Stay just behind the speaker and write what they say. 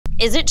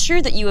Is it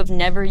true that you have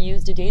never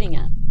used a dating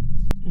app?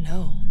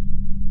 No.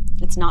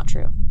 It's not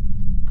true.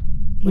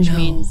 Which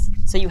means,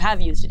 so you have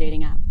used a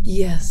dating app?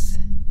 Yes.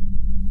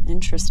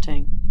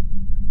 Interesting.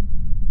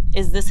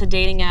 Is this a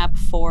dating app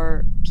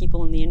for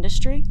people in the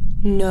industry?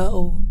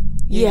 No.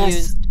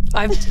 Yes.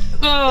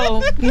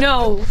 No,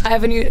 I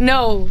haven't used,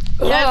 no.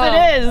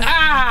 Yes, it is.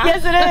 Ah.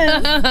 Yes, it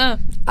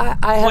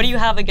is. What do you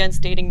have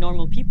against dating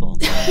normal people?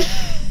 Do you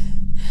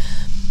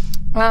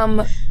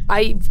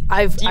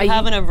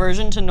have an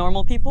aversion to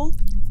normal people?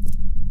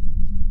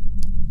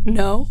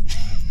 No.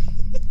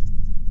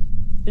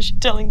 Is she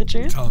telling the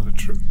truth? Telling the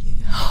truth.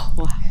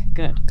 Wow,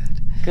 good.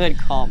 Good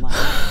call, Maya.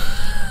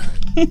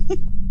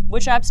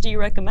 Which apps do you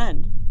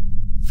recommend?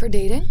 For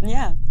dating?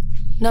 Yeah.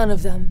 None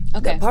of them.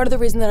 Okay. Part of the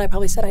reason that I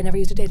probably said I never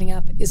used a dating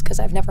app is because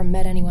I've never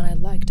met anyone I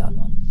liked on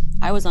one.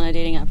 I was on a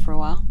dating app for a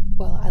while.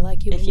 Well, I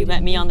like you. If you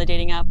met me on the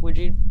dating app, would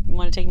you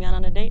want to take me out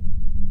on a date?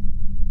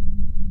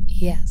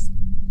 Yes.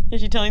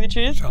 Is she telling the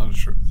truth? Telling the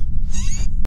truth.